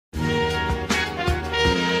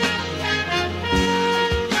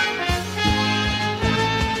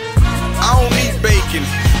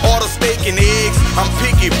I'm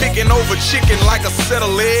picky, picking over chicken like a set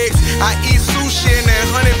of legs. I eat sushi and that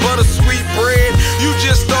honey butter sweet bread. You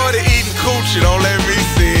just started eating coochie, don't let me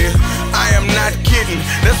see it. I am not kidding,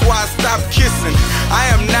 that's why I stopped kissing.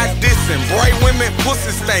 I am not dissing, bright women,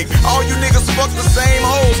 pussy stink. All you niggas fuck the same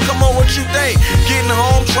hoes, come on, what you think? Getting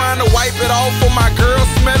home, trying to wipe it off for my girl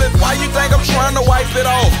smell it. Why you think I'm trying to wipe it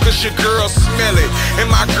off? Cause your girl smell it,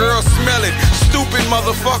 and my girl smell it. Stupid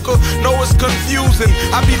motherfucker, no it's confusing.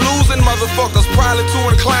 I be losing motherfuckers, probably too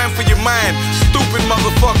inclined for your mind. Stupid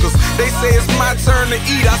motherfuckers, they say it's my turn to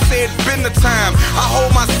eat, I say it's been the time. I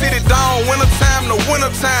hold my city down, wintertime to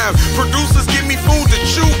wintertime. Producers give me food to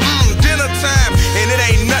chew, dinner time, and it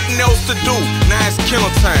ain't nothing else to do. Now it's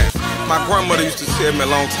killer time. My grandmother used to tell me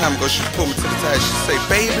a long time ago, she put me to the side, she'd say,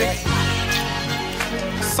 baby,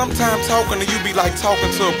 sometimes talking to you be like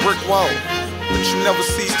talking to a brick wall, but you never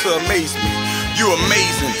cease to amaze me. You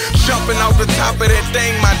amazing, jumping off the top of that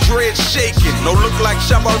thing, my dread shaking. No look like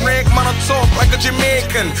Shabba Rank, man, I talk like a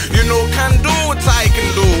Jamaican. You know, can do what I can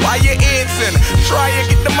do. Why you answering? Try to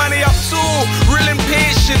get the money up too. Real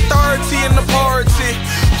impatient, 30 in the party.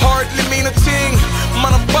 Hardly mean a thing.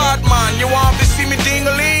 Man, I'm bad man. You want to see me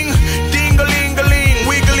ding-a-ling? Ding-a-ling-a-ling,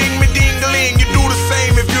 wiggling me ding-a-ling. You do the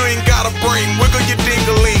same if you ain't got a brain. Wiggle your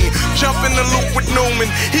ding-a-ling. Jump in the loop with Newman,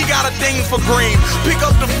 he got a thing for green. Pick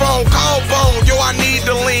up the phone, call Bone, yo I need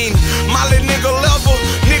to lean. Molly nigga level,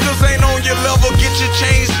 niggas ain't on your level. Get your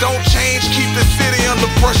change, don't change, keep the city under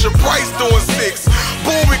pressure. Price doing 6.